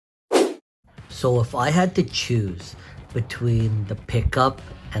So if I had to choose between the pickup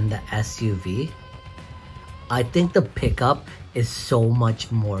and the SUV, I think the pickup is so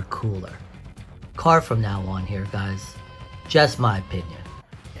much more cooler. Car from now on here, guys. Just my opinion.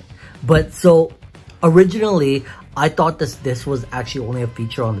 But so originally, I thought this was actually only a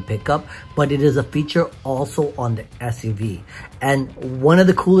feature on the pickup, but it is a feature also on the SUV. And one of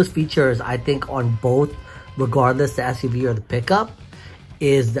the coolest features, I think, on both, regardless the SUV or the pickup,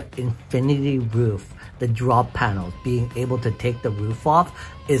 is the infinity roof. The drop panels, being able to take the roof off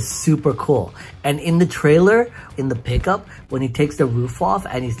is super cool. And in the trailer, in the pickup, when he takes the roof off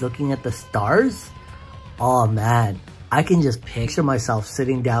and he's looking at the stars, oh man, I can just picture myself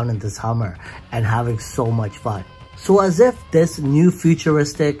sitting down in this Hummer and having so much fun. So as if this new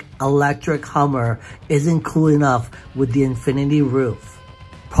futuristic electric Hummer isn't cool enough with the infinity roof,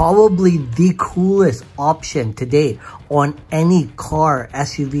 probably the coolest option to date on any car,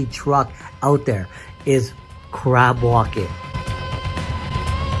 SUV, truck out there is crab walking.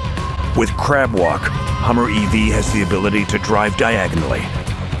 With Crab Walk, Hummer EV has the ability to drive diagonally,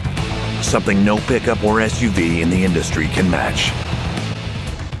 something no pickup or SUV in the industry can match.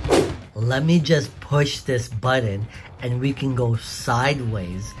 Let me just push this button and we can go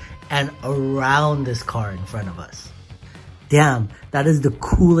sideways and around this car in front of us. Damn, that is the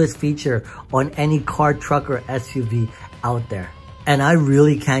coolest feature on any car, truck, or SUV out there. And I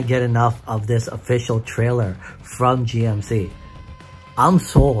really can't get enough of this official trailer from GMC. I'm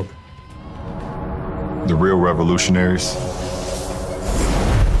sold. The real revolutionaries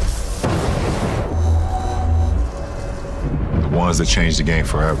the ones that change the game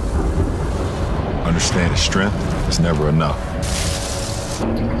forever. Understand that strength is never enough.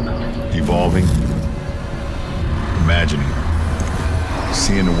 Evolving, imagining,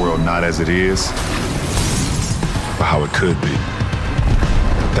 seeing the world not as it is, but how it could be.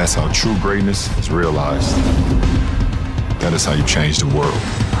 That's how true greatness is realized. That is how you change the world.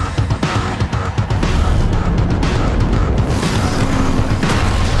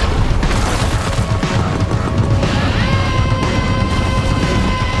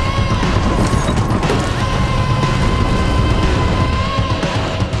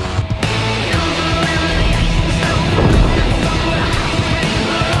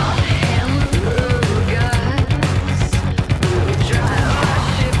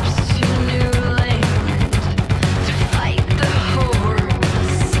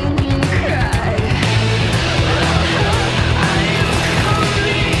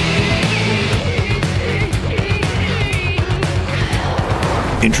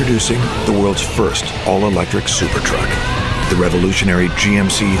 Introducing the world's first all-electric super truck, the revolutionary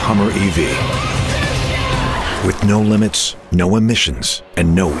GMC Hummer EV. With no limits, no emissions,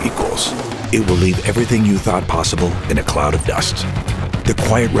 and no equals, it will leave everything you thought possible in a cloud of dust. The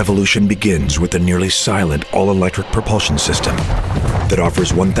quiet revolution begins with the nearly silent all-electric propulsion system that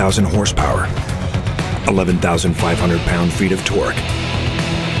offers 1,000 horsepower, 11,500 pound-feet of torque,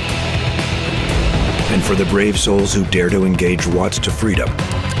 and for the brave souls who dare to engage watts to freedom,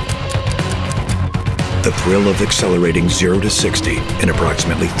 the thrill of accelerating 0 to 60 in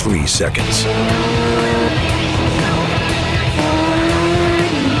approximately 3 seconds.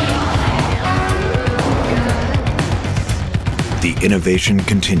 The innovation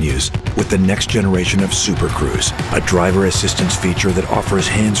continues with the next generation of Super Cruise, a driver assistance feature that offers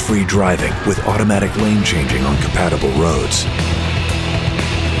hands-free driving with automatic lane changing on compatible roads.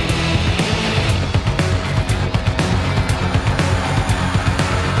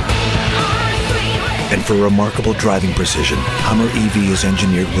 And for remarkable driving precision, Hummer EV is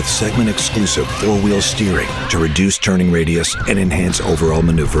engineered with segment-exclusive four-wheel steering to reduce turning radius and enhance overall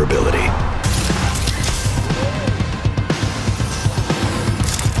maneuverability.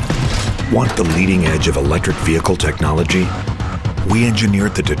 Want the leading edge of electric vehicle technology? We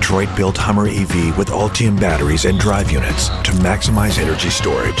engineered the Detroit-built Hummer EV with Ultium batteries and drive units to maximize energy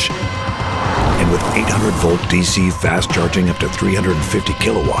storage. And with 800-volt DC fast charging up to 350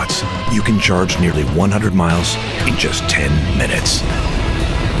 kilowatts, you can charge nearly 100 miles in just 10 minutes.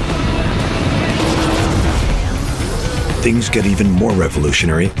 Things get even more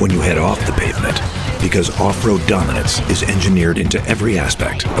revolutionary when you head off the pavement, because off-road dominance is engineered into every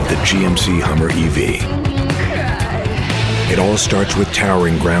aspect of the GMC Hummer EV. It all starts with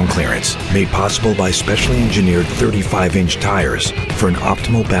towering ground clearance, made possible by specially engineered 35-inch tires for an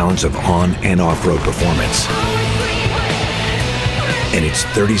optimal balance of on- and off-road performance. And it's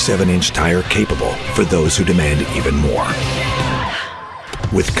 37-inch tire capable for those who demand even more.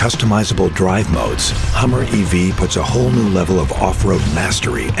 With customizable drive modes, Hummer EV puts a whole new level of off-road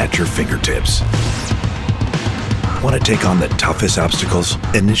mastery at your fingertips. Want to take on the toughest obstacles?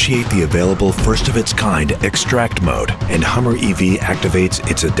 Initiate the available first-of-its-kind Extract mode, and Hummer EV activates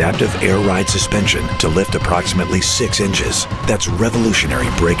its adaptive air ride suspension to lift approximately 6 inches. That's revolutionary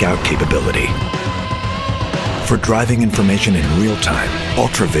breakout capability. For driving information in real time,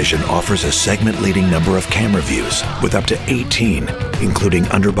 UltraVision offers a segment-leading number of camera views with up to 18, including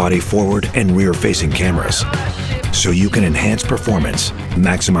underbody forward and rear-facing cameras. So you can enhance performance,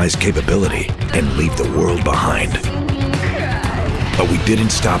 maximize capability, and leave the world behind. But we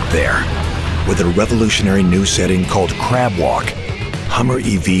didn't stop there. With a revolutionary new setting called Crab Walk, Hummer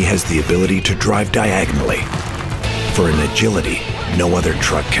EV has the ability to drive diagonally for an agility no other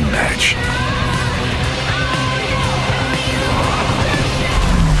truck can match.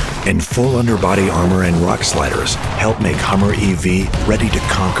 And full underbody armor and rock sliders help make Hummer EV ready to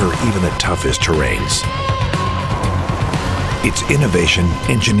conquer even the toughest terrains. It's innovation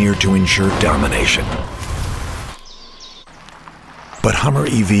engineered to ensure domination. But Hummer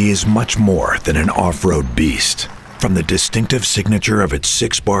EV is much more than an off-road beast. From the distinctive signature of its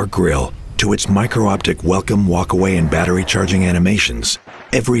 6-bar grille to its micro-optic welcome, walkaway, and battery charging animations,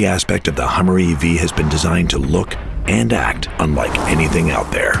 every aspect of the Hummer EV has been designed to look and act unlike anything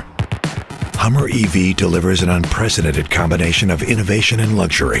out there. Hummer EV delivers an unprecedented combination of innovation and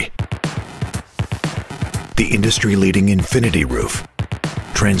luxury. The industry-leading infinity roof,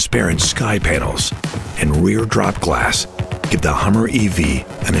 transparent sky panels, and rear drop glass give the Hummer EV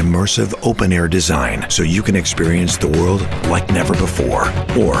an immersive open-air design so you can experience the world like never before,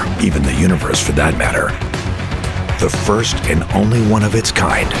 or even the universe for that matter. The first and only one of its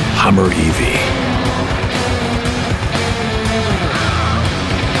kind, Hummer EV.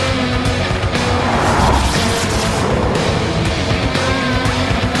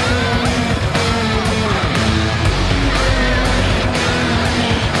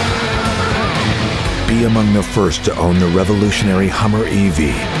 Be among the first to own the revolutionary Hummer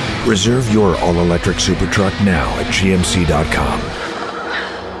EV. Reserve your all-electric super truck now at gmc.com.